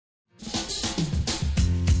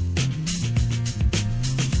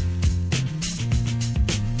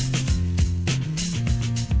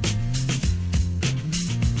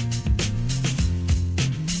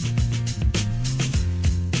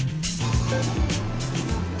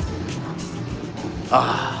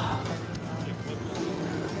Ah.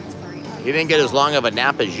 He didn't get as long of a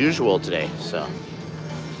nap as usual today, so.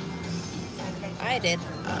 I did.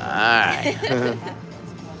 All right.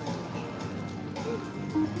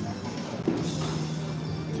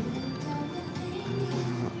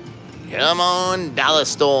 Come on, Dallas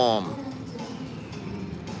Storm.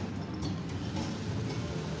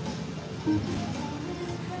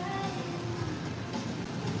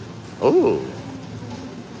 Ooh.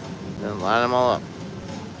 Then line them all up.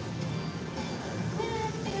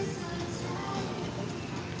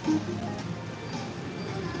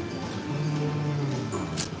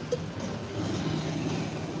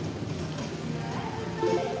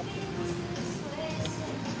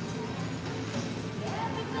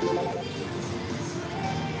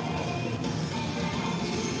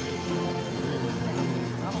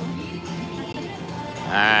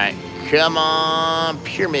 All right, come on,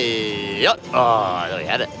 Pyramid. Oh, I thought he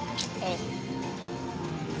had it. Oh.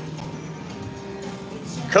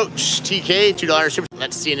 Coach TK, $2 super.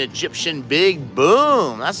 Let's see an Egyptian big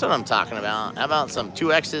boom. That's what I'm talking about. How about some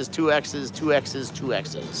 2Xs, 2Xs, 2Xs,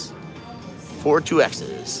 2Xs? 4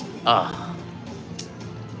 2Xs.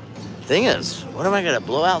 Thing is, what am I going to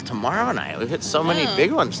blow out tomorrow night? We've hit so many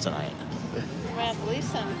big ones tonight. I'm going to have to leave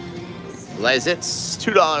some. Lizitz,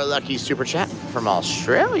 $2 lucky super chat from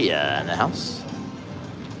Australia in the house.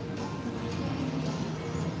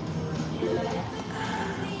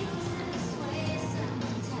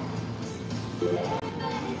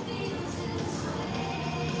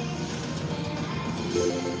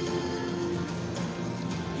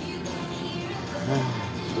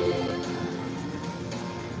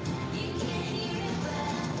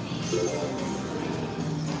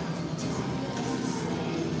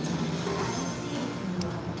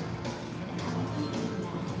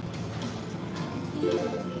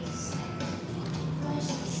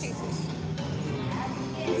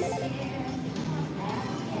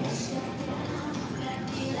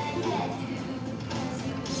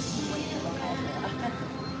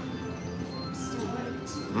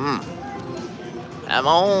 Come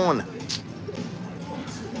on.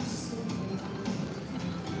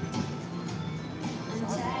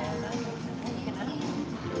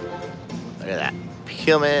 Look at that.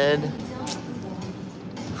 Pyramid.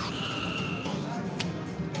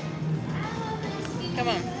 Come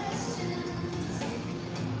on.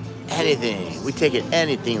 Anything. We take it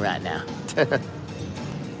anything right now.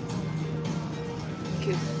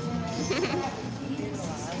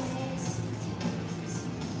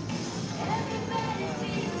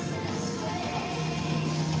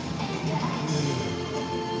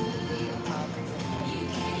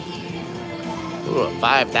 Ooh,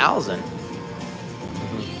 5,000.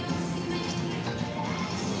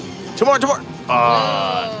 Two more.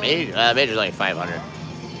 Oh, major's like 500.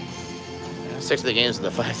 6 of the games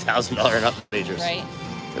with the $5,000 and up majors. Right.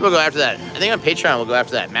 Maybe we'll go after that. I think on Patreon we'll go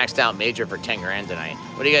after that maxed out major for 10 grand tonight.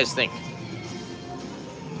 What do you guys think?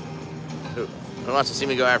 Who wants to see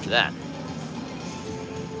me go after that?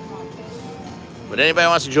 But anybody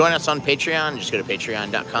wants to join us on Patreon, just go to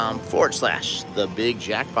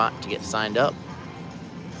patreon.com/thebigjackpot to get signed up.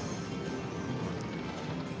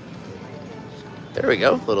 There we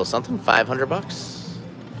go. A little something. 500 bucks.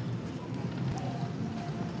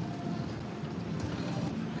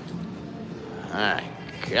 All right.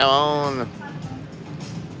 Come on.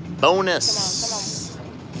 Bonus. Come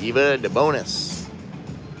on. Give it the bonus.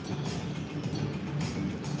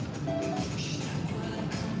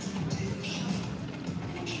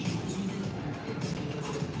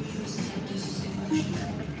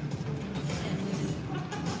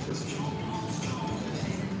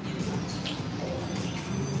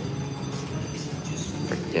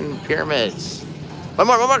 Pyramids. One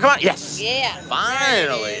more, come on. Yes. Yeah.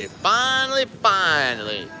 Finally.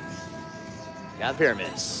 Got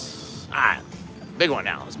pyramids. All right. Big one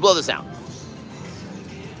now. Let's blow this out.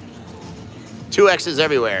 2 X's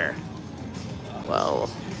everywhere. Well,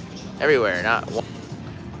 everywhere, not one.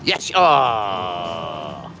 Yes.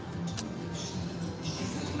 Oh.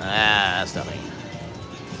 That's nothing.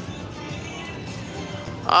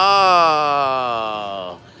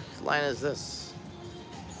 Oh. What line is this?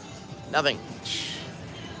 Nothing.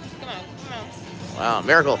 Come on. Wow,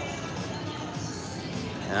 miracle.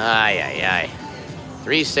 Aye.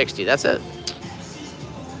 360, that's it.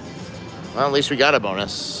 Well, at least we got a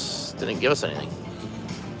bonus. Didn't give us anything.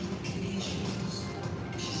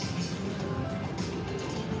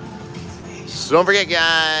 So don't forget,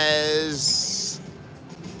 guys,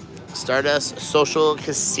 Stardust Social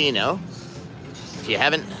Casino. If you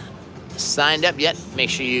haven't signed up yet, make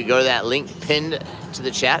sure you go to that link pinned to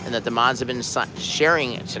the chat and that the mods have been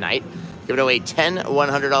sharing tonight. Giving away 10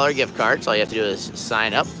 $100 gift cards. All you have to do is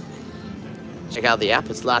sign up. Check out the app.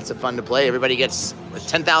 It's lots of fun to play. Everybody gets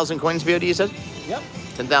 10,000 coins, BOD, you said? Yep.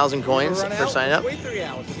 10,000 coins for signing up. Wait 3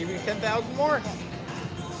 hours. We'll give you 10,000 more.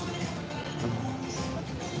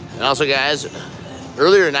 And also, guys,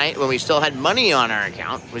 earlier tonight when we still had money on our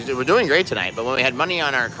account, we're doing great tonight, but when we had money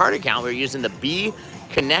on our card account, we were using the Be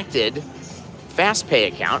Connected Fast Pay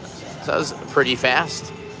account. So that was pretty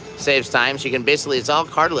fast. Saves time. So you can basically, it's all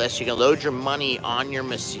cardless. You can load your money on your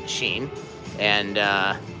machine, and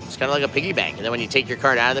it's kind of like a piggy bank. And then when you take your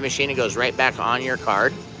card out of the machine, it goes right back on your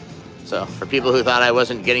card. So for people who thought I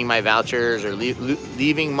wasn't getting my vouchers or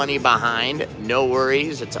leaving money behind, no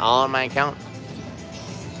worries. It's all on my account.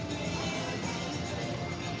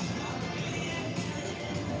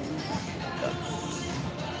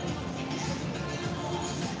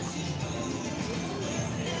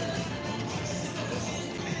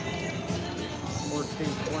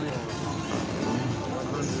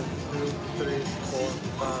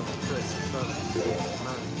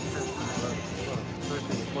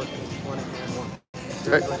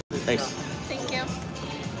 Right. Thanks. Thank you.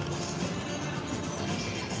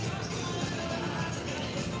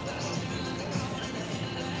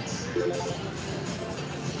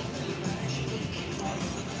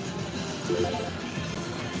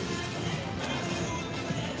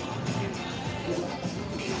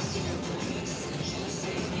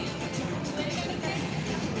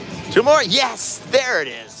 Two more. Yes, there it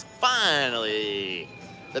is. Finally,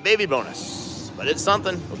 the baby bonus. But it's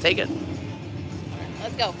something. We'll take it.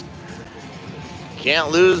 Let's go. Can't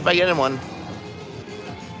lose by getting one.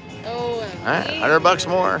 Oh, All right, $100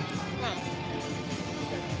 more.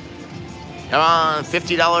 Come on,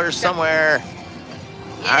 $50 somewhere.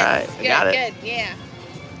 Yes, All right, good, got it. Good, yeah.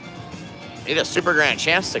 Need a super grand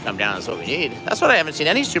chance to come down. That's what we need. That's what I haven't seen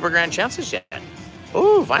any super grand chances yet.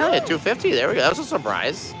 Ooh, finally at 250. There we go. That was a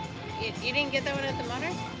surprise. You didn't get that one at the motor?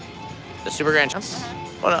 The super grand chance?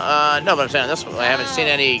 Well, no, but I'm saying this one. I haven't seen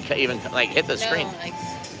any even like hit the screen. Like,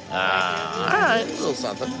 All right, a little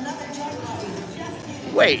something.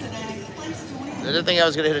 Wait, I didn't think I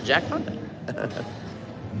was gonna hit a jackpot.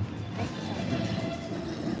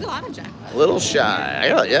 a lot of jackpots. A little shy.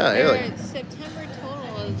 Their September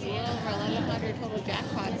total is well over 1,100 total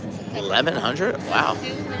jackpots in September. 1,100? Wow.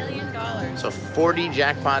 $2 million. So 40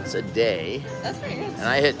 jackpots a day. That's pretty good. And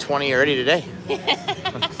I hit 20 already today.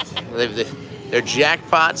 Their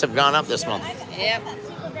jackpots have gone up this month. Yep. A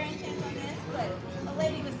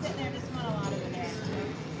lady was sitting there, just won a lot over there.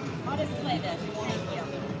 I'll just play this. Thank you.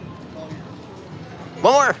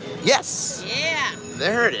 One more. Yes. Yeah.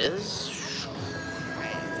 There it is. All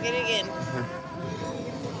right, let's get it again.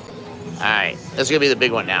 All right. This is going to be the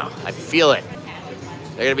big one now. I feel it.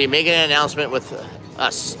 They're going to be making an announcement with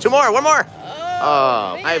us. Two more. One more.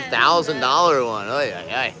 Oh, man. $5,000 one. Oh,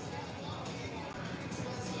 yeah.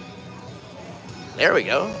 There we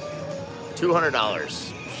go.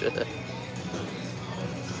 $200.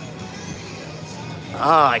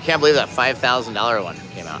 Oh, I can't believe that $5,000 one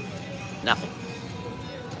came out. Nothing.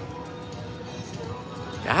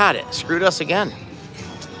 God, it screwed us again.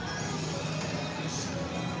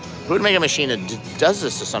 Who would make a machine that does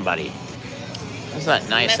this to somebody? That's not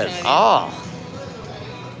nice at all.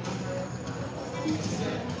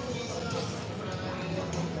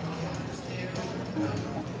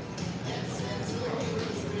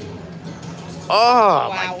 Oh,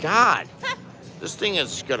 Wow. my God. This thing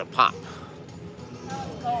is going to pop.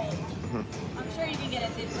 Oh, I'm sure you can get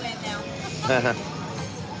a big win now.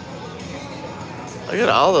 Look at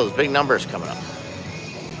all those big numbers coming up.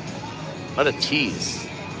 What a tease.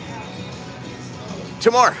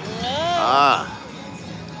 Two more. Ah.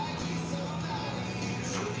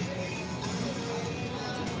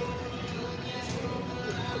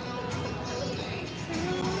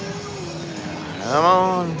 Come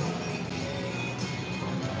on.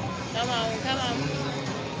 Come on, come on.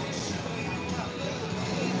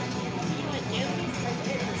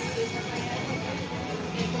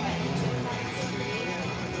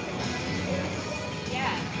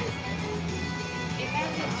 Yeah. If I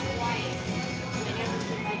did twice, I never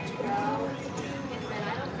did like 12, and then I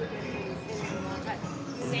don't think anything's anymore. But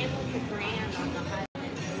same with the brand on the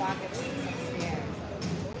husband. Walk it upstairs.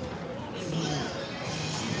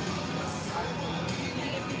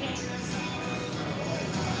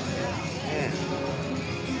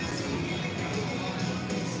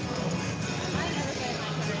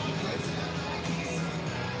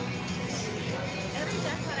 Every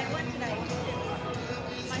jackpot I won tonight,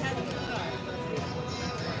 my husband's car.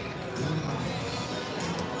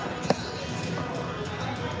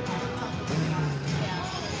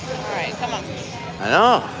 All right, come on. I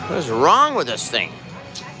know. What is wrong with this thing?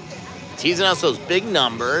 Teasing us those big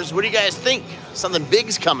numbers. What do you guys think? Something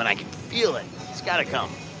big's coming. I can feel it. It's got to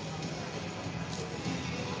come.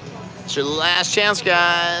 It's your last chance,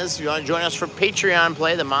 guys. If you want to join us for Patreon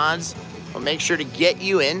play, the mods will make sure to get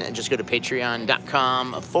you in. And just go to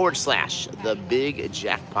patreon.com/the Big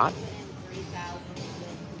Jackpot.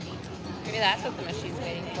 Maybe that's what the machine's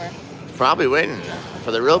waiting for. Probably waiting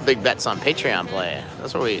for the real big bets on Patreon play.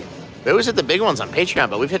 That's what we always hit the big ones on Patreon,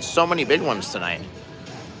 but we've hit so many big ones tonight.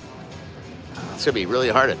 It's gonna be really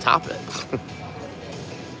hard to top it.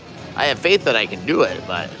 I have faith that I can do it,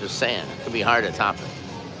 but just saying, it could be hard to top it.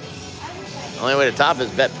 The only way to top it is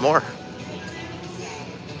bet more.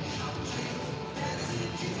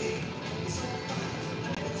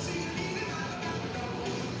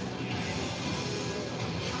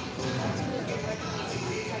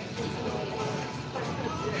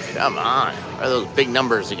 Come on. What are those big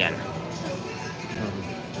numbers again?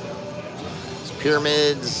 It's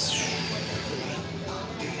pyramids.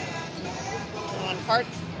 On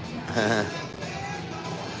hearts.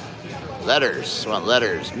 Letters. Want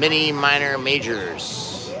letters. Mini, minor,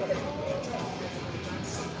 majors.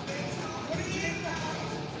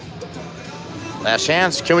 Last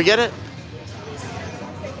chance. Can we get it?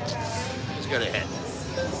 Let's go to hit.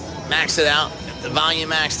 Max it out. Get the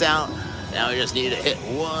volume maxed out. Now we just need to hit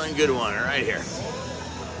one good one right here.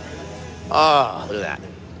 Oh, look at that.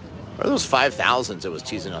 What are those 5,000s it was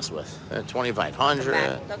teasing us with? 2,500.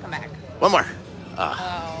 They'll come back. One more.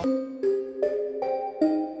 Oh.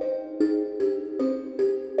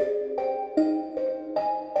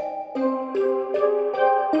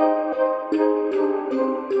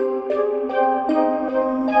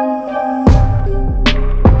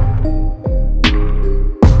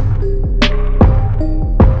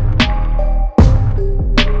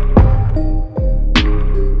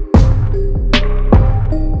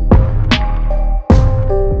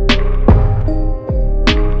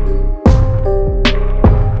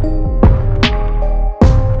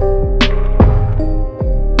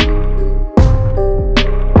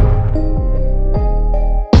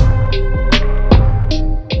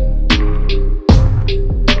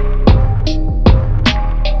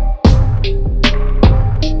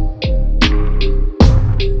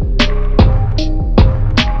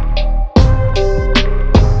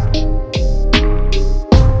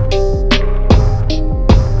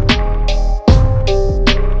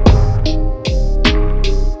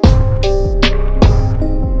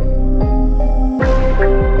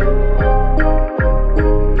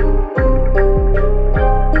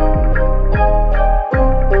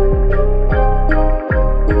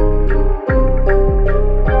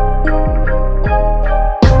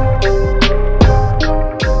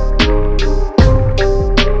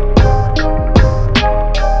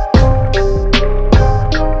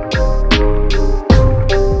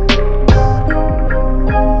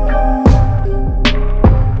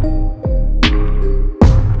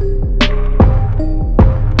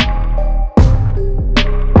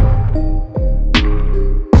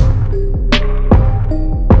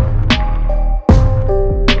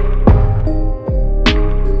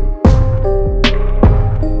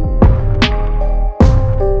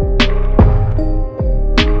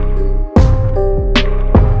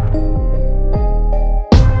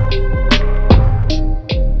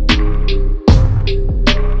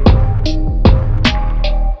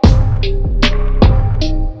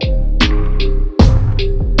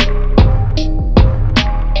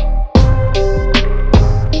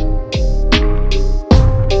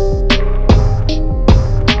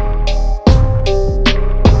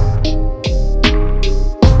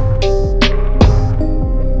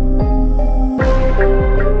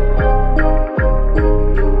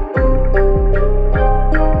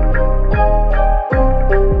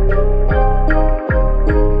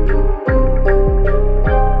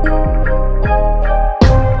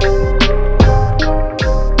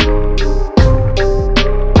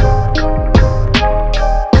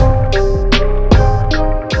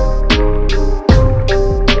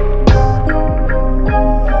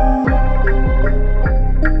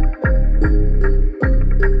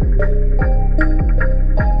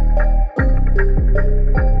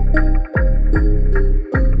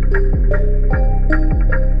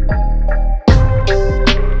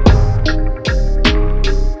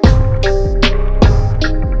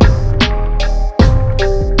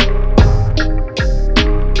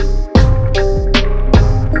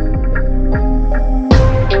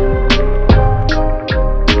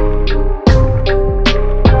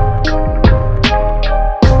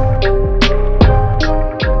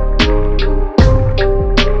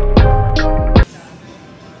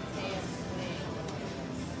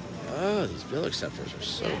 these bill acceptors are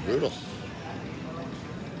so brutal.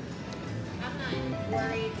 I'm not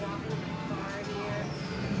worried walking in the car here.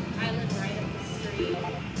 I live right up the street.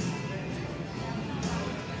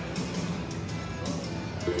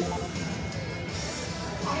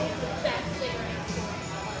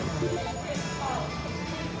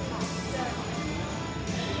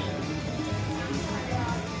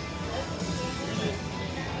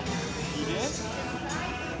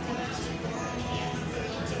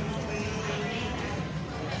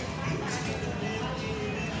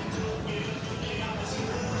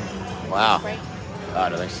 Wow. Oh,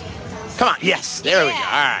 no, thanks. Come on. Yes. There we go. All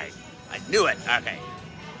right. I knew it. Okay.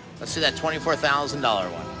 Let's do that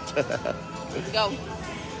 $24,000 one. Let's go.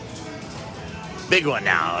 Big one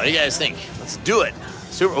now. What do you guys think? Let's do it.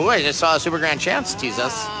 Super. Oh, I just saw a Super Grand Chance tease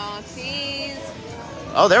us. Oh, tease.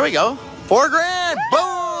 Oh, there we go. $4 grand.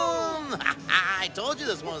 Boom! I told you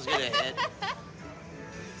this one was gonna hit.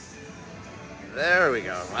 There we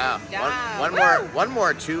go. Wow. One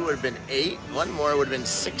more 2 would have been 8. One more would have been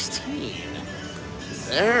 16.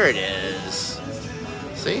 There it is.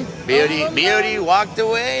 See? BOD walked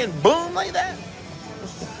away and boom, like that.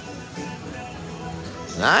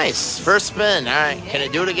 Nice. First spin. All right. Can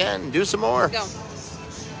it do it again? Do some more. Go.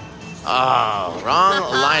 Oh, wrong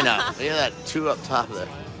lineup. Look at that 2 up top there.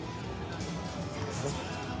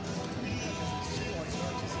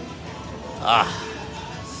 Ah.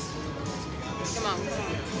 Come on.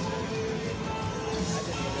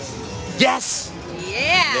 Yes.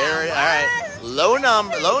 Yeah. There it is. All right. Low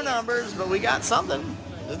numbers, but we got something.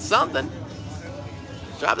 It's something.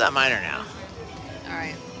 Drop that minor now. All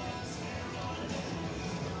right.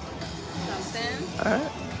 Something. All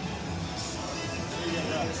right.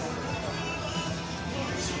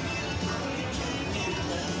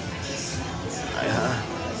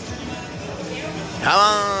 Come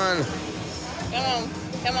on. Come on.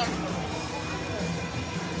 Come on.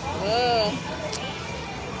 Whoa.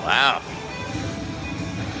 Wow.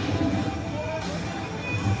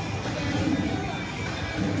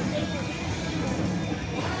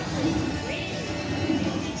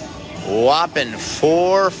 Whopping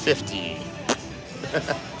 $450.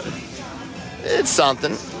 It's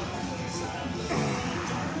something.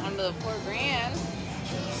 On to the $4 grand.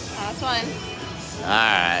 Last one. All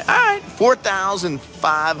right.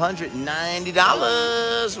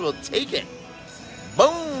 $4,590. We'll take it.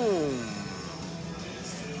 Boom.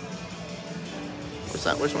 What's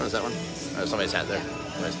that? Which one is that one? Oh, somebody's hat there.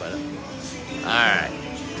 Somebody's playing it. All right.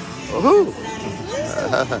 Woohoo.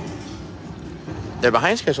 They're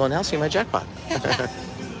behind schedule announcing my jackpot.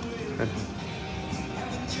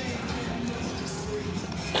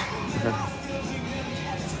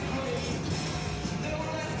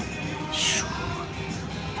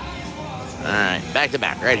 All right, back to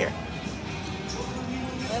back, right here.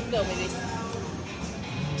 Let's go, baby.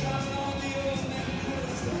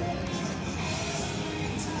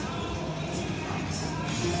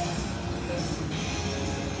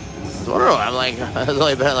 I was wondering, I'm like, I was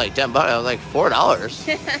only betting like $10. I was like $4.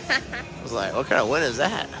 I was like, what kind of win is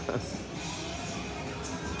that?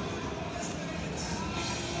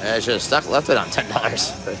 I should have left it on $10.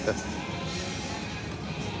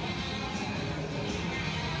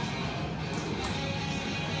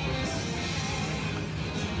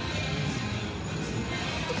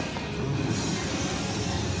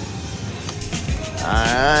 All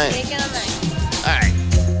right. Take it on the